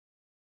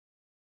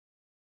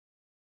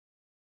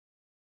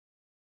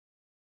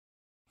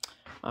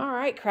All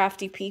right,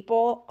 crafty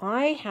people,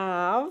 I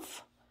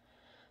have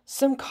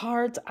some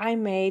cards I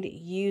made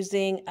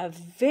using a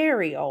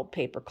very old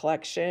paper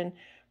collection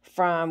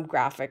from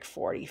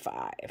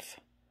G45.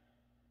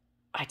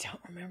 I don't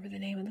remember the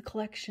name of the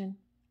collection.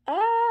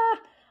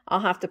 I'll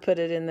have to put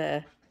it in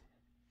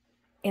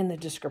the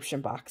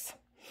description box.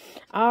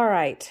 All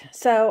right,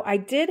 so I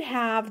did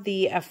have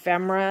the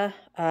ephemera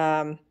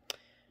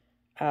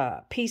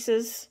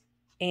pieces,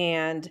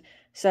 and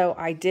so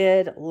I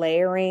did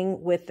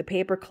layering with the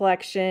paper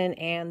collection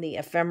and the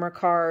ephemera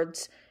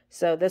cards.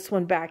 So this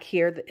one back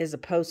here is a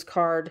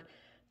postcard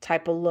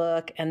type of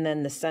look, and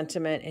then the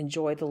sentiment,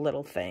 enjoy the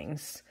little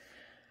things.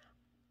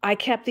 I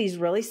kept these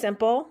really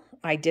simple.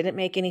 I didn't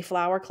make any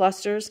flower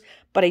clusters,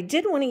 but I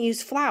did want to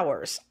use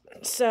flowers.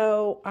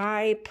 So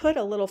I put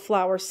a little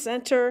flower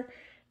center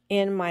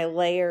in my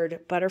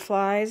layered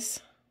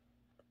butterflies.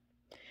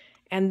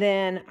 And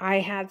then I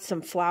had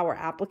some flower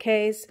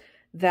appliques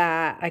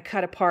that I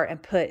cut apart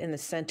and put in the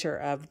center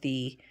of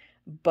the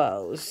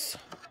bows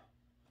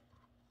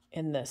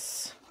in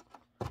this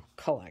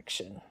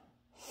collection.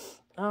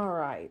 All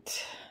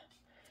right.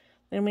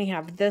 Then we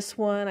have this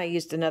one. I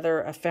used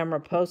another ephemera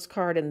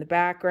postcard in the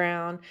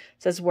background.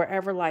 It says,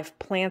 wherever life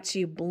plants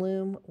you,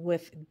 bloom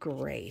with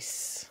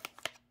grace.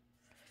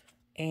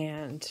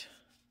 And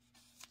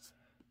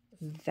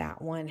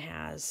that one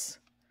has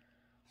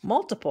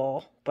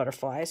multiple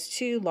butterflies,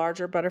 2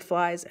 larger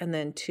butterflies, and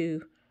then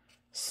 2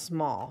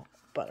 small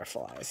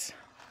butterflies.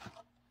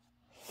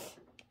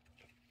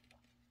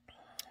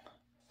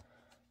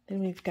 Then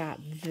we've got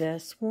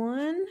this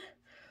one,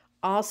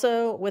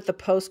 also with a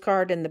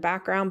postcard in the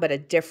background, but a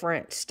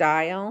different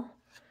style,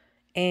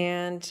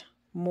 and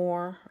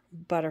more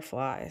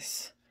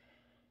butterflies,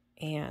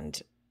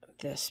 and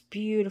this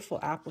beautiful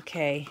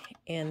applique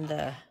in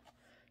the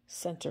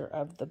center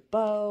of the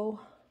bow.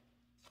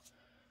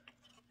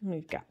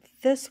 We've got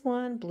this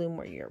one, bloom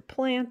where you're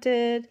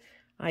planted.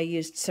 I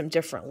used some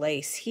different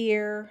lace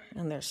here,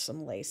 and there's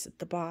some lace at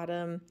the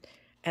bottom.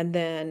 And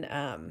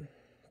then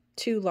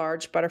 2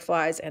 large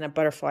butterflies and a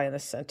butterfly in the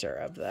center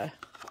of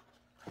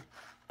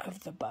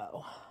the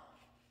bow.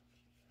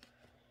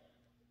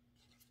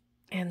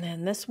 And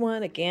then this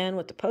one, again,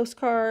 with the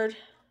postcard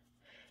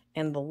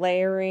and the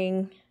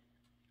layering.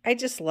 I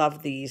just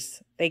love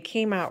these. They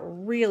came out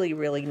really,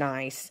 really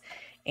nice,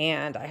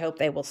 and I hope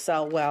they will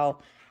sell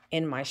well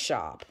in my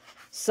shop.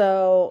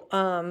 So,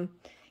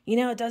 you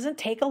know, it doesn't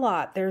take a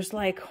lot. There's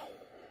like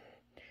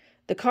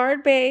the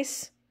card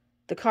base,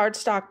 the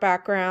cardstock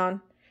background,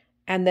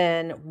 and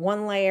then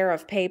 1 layer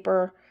of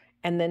paper,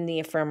 and then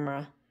the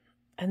ephemera.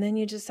 And then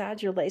you just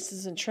add your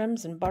laces and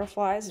trims and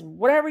butterflies and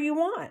whatever you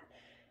want.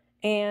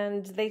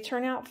 And they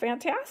turn out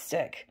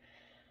fantastic.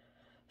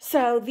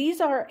 So these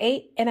are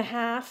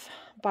 8.5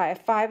 by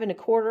 5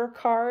 1/4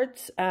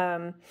 cards.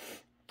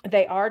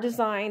 They are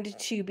designed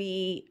to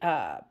be,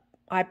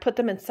 I put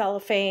them in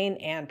cellophane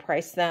and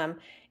priced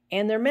them.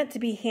 And they're meant to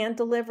be hand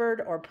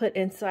delivered or put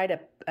inside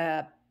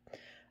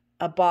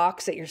a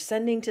box that you're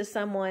sending to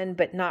someone,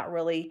 but not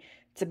really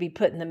to be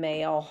put in the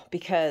mail,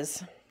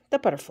 because the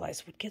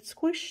butterflies would get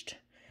squished.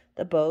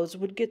 The bows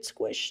would get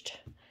squished.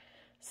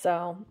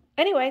 So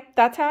anyway,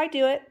 that's how I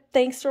do it.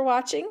 Thanks for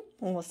watching,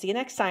 and we'll see you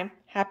next time.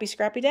 Happy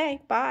scrappy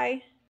day.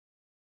 Bye.